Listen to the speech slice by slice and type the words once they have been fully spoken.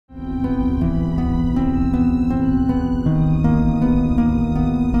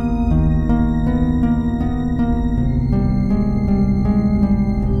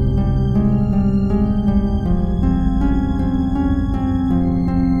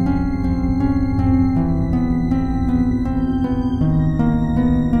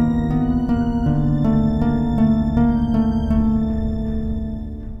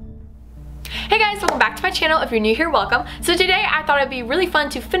Channel. If you're new here, welcome. So today I thought it'd be really fun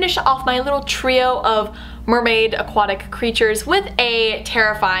to finish off my little trio of mermaid aquatic creatures with a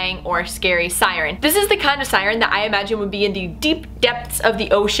terrifying or scary siren. This is the kind of siren that I imagine would be in the deep depths of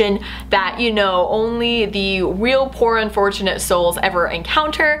the ocean that, you know, only the real poor unfortunate souls ever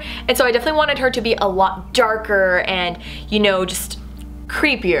encounter. And so I definitely wanted her to be a lot darker and, you know, just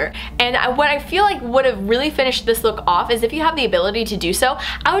creepier. And what I feel like would have really finished this look off is if you have the ability to do so,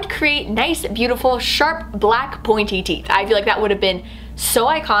 I would create nice, beautiful, sharp, black, pointy teeth. I feel like that would have been so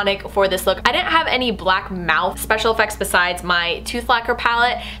iconic for this look. I didn't have any black mouth special effects besides my tooth lacquer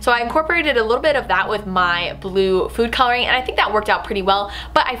palette, so I incorporated a little bit of that with my blue food coloring, and I think that worked out pretty well.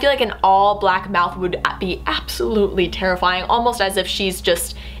 But I feel like an all black mouth would be absolutely terrifying, almost as if she's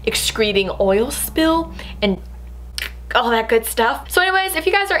just excreting oil spill and all that good stuff. So anyways, if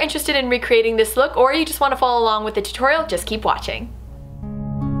you guys are interested in recreating this look or you just want to follow along with the tutorial, just keep watching.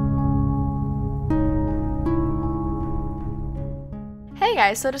 Hey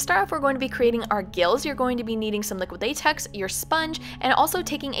guys, so to start off we're going to be creating our gills. You're going to be needing some liquid latex, your sponge, and also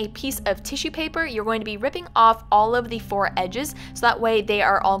taking a piece of tissue paper. You're going to be ripping off all of the four edges so that way they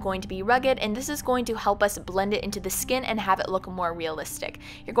are all going to be rugged, and this is going to help us blend it into the skin and have it look more realistic.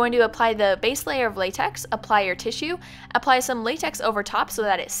 You're going to apply the base layer of latex, apply your tissue, apply some latex over top so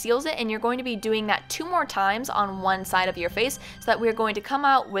that it seals it, and you're going to be doing that 2 more times on one side of your face so that we're going to come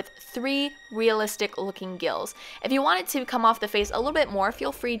out with 3 realistic looking gills. If you want it to come off the face a little bit more,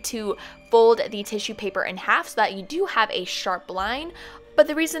 feel free to fold the tissue paper in half so that you do have a sharp line. But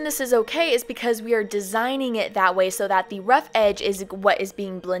the reason this is okay is because we are designing it that way so that the rough edge is what is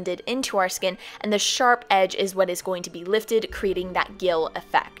being blended into our skin and the sharp edge is what is going to be lifted, creating that gill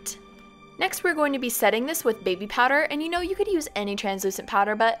effect. Next, we're going to be setting this with baby powder, and you know, you could use any translucent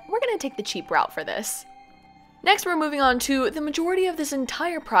powder, but we're going to take the cheap route for this. Next, we're moving on to the majority of this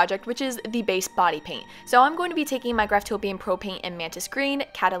entire project, which is the base body paint. So I'm going to be taking my Graftopian Pro Paint in Mantis Green,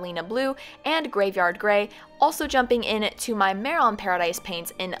 Catalina Blue, and Graveyard Gray, also jumping in to my Madalyn Paradise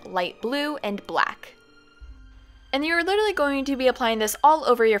paints in light blue and black. And you're literally going to be applying this all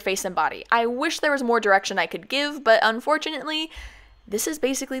over your face and body. I wish there was more direction I could give, but unfortunately, this is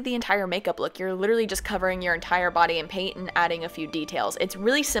basically the entire makeup look. You're literally just covering your entire body in paint and adding a few details. It's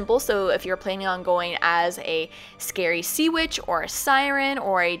really simple, so if you're planning on going as a scary sea witch or a siren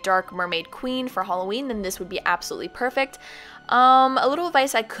or a dark mermaid queen for Halloween, then this would be absolutely perfect. A little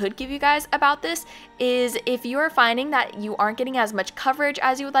advice I could give you guys about this is if you're finding that you aren't getting as much coverage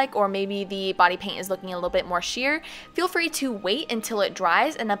as you would like, or maybe the body paint is looking a little bit more sheer, feel free to wait until it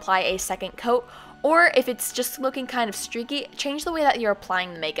dries and apply a second coat. Or if it's just looking kind of streaky, change the way that you're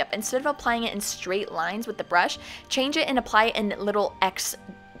applying the makeup. Instead of applying it in straight lines with the brush, change it and apply it in little X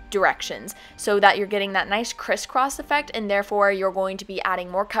directions so that you're getting that nice crisscross effect, and therefore you're going to be adding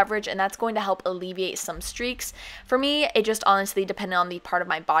more coverage, and that's going to help alleviate some streaks. For me, it just honestly depended on the part of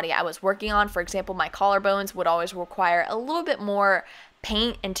my body I was working on. For example, my collarbones would always require a little bit more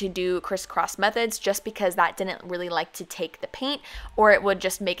paint and to do crisscross methods just because that didn't really like to take the paint, or it would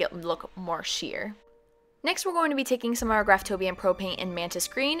just make it look more sheer. Next, we're going to be taking some of our Graftopian Pro Paint in Mantis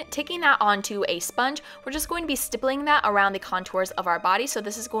Green, taking that onto a sponge. We're just going to be stippling that around the contours of our body. So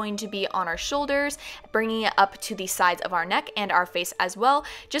this is going to be on our shoulders, bringing it up to the sides of our neck and our face as well,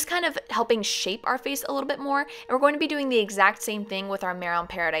 just kind of helping shape our face a little bit more. And we're going to be doing the exact same thing with our Madalyn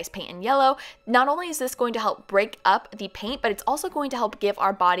Paradise paint in yellow. Not only is this going to help break up the paint, but it's also going to help give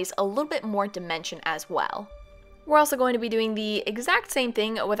our bodies a little bit more dimension as well. We're also going to be doing the exact same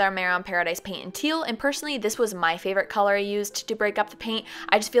thing with our Madalyn Paradise paint in teal, and personally this was my favorite color I used to break up the paint.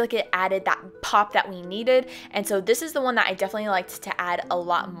 I just feel like it added that pop that we needed, and so this is the one that I definitely liked to add a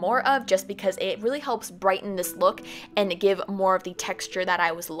lot more of just because it really helps brighten this look and give more of the texture that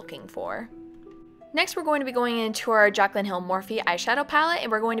I was looking for. Next, we're going to be going into our Jaclyn Hill Morphe eyeshadow palette,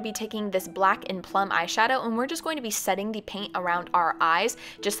 and we're going to be taking this black and plum eyeshadow, and we're just going to be setting the paint around our eyes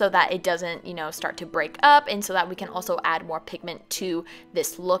just so that it doesn't, you know, start to break up, and so that we can also add more pigment to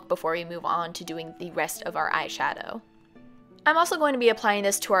this look before we move on to doing the rest of our eyeshadow. I'm also going to be applying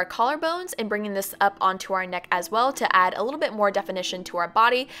this to our collarbones and bringing this up onto our neck as well to add a little bit more definition to our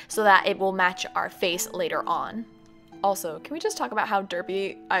body so that it will match our face later on. Also, can we just talk about how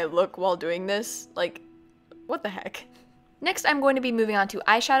derpy I look while doing this? Like, what the heck? Next, I'm going to be moving on to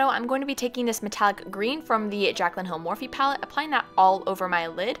eyeshadow. I'm going to be taking this metallic green from the Jaclyn Hill Morphe palette, applying that all over my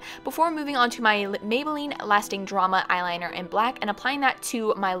lid before moving on to my Maybelline Lasting Drama eyeliner in black and applying that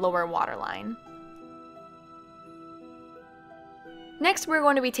to my lower waterline. Next, we're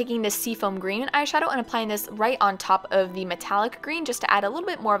going to be taking this Seafoam Green eyeshadow and applying this right on top of the metallic green just to add a little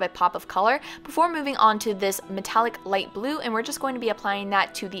bit more of a pop of color before moving on to this metallic light blue, and we're just going to be applying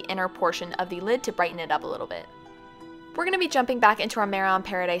that to the inner portion of the lid to brighten it up a little bit. We're going to be jumping back into our Marion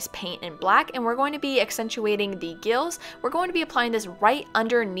Paradise paint in black, and we're going to be accentuating the gills. We're going to be applying this right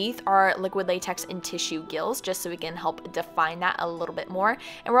underneath our liquid latex and tissue gills just so we can help define that a little bit more.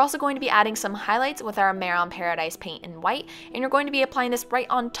 And we're also going to be adding some highlights with our Marion Paradise paint in white, and you're going to be applying this right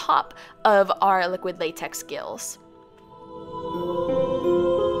on top of our liquid latex gills.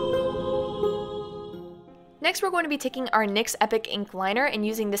 Next, we're going to be taking our NYX Epic Ink Liner and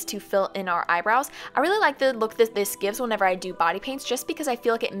using this to fill in our eyebrows. I really like the look that this gives whenever I do body paints just because I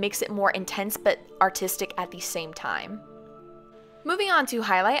feel like it makes it more intense but artistic at the same time. Moving on to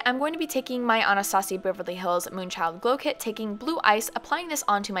highlight, I'm going to be taking my Anastasia Beverly Hills Moonchild Glow Kit, taking blue ice, applying this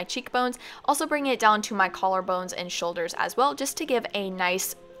onto my cheekbones, also bringing it down to my collarbones and shoulders as well just to give a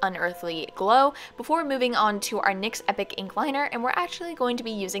nice unearthly glow before moving on to our NYX Epic Ink Liner, and we're actually going to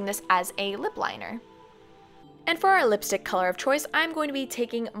be using this as a lip liner. And for our lipstick color of choice, I'm going to be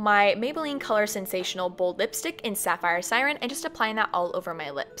taking my Maybelline Color Sensational Bold Lipstick in Sapphire Siren and just applying that all over my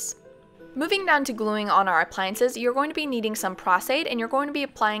lips. Moving down to gluing on our appliances, you're going to be needing some Pros-Aide, and you're going to be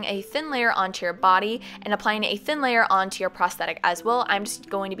applying a thin layer onto your body and applying a thin layer onto your prosthetic as well. I'm just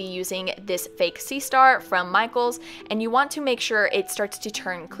going to be using this fake sea star from Michaels, and you want to make sure it starts to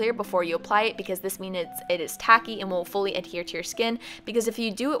turn clear before you apply it because this means it is tacky and will fully adhere to your skin, because if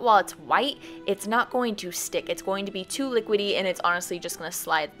you do it while it's white, it's not going to stick. It's going to be too liquidy and it's honestly just going to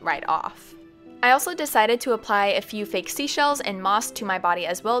slide right off. I also decided to apply a few fake seashells and moss to my body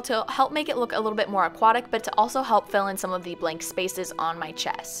as well to help make it look a little bit more aquatic, but to also help fill in some of the blank spaces on my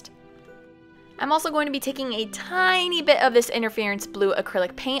chest. I'm also going to be taking a tiny bit of this Interference Blue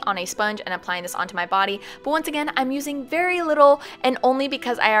acrylic paint on a sponge and applying this onto my body, but once again, I'm using very little and only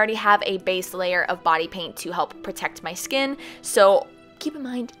because I already have a base layer of body paint to help protect my skin, so keep in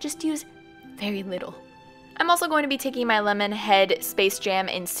mind, just use very little. I'm also going to be taking my Lemon Head Space Jam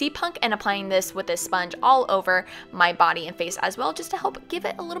in Sea Punk and applying this with this sponge all over my body and face as well, just to help give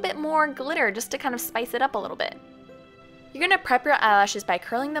it a little bit more glitter, just to kind of spice it up a little bit. You're going to prep your eyelashes by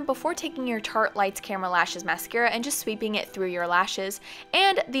curling them before taking your Tarte Lights Camera Lashes mascara and just sweeping it through your lashes.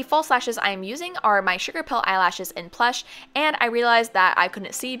 And the false lashes I am using are my Sugar Pill eyelashes in Plush, and I realized that I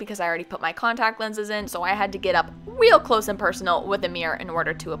couldn't see because I already put my contact lenses in, so I had to get up real close and personal with a mirror in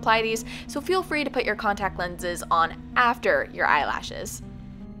order to apply these, so feel free to put your contact lenses on after your eyelashes.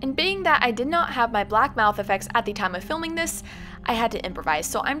 And being that I did not have my black mouth effects at the time of filming this, I had to improvise,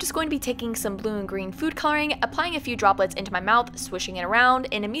 so I'm just going to be taking some blue and green food coloring, applying a few droplets into my mouth, swishing it around,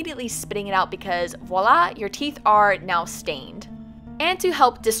 and immediately spitting it out because voila, your teeth are now stained. And to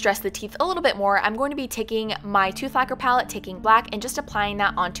help distress the teeth a little bit more, I'm going to be taking my tooth lacquer palette, taking black, and just applying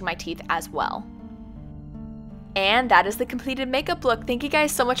that onto my teeth as well. And that is the completed makeup look. Thank you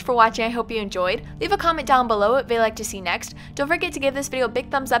guys so much for watching. I hope you enjoyed. Leave a comment down below what you'd like to see next. Don't forget to give this video a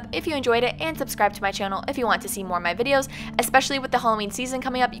big thumbs up if you enjoyed it, and subscribe to my channel if you want to see more of my videos, especially with the Halloween season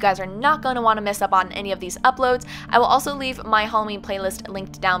coming up. You guys are not going to want to miss up on any of these uploads. I will also leave my Halloween playlist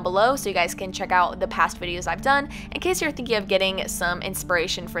linked down below so you guys can check out the past videos I've done in case you're thinking of getting some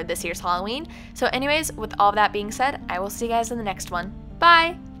inspiration for this year's Halloween. So anyways, with all of that being said, I will see you guys in the next one.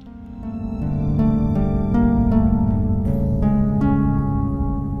 Bye!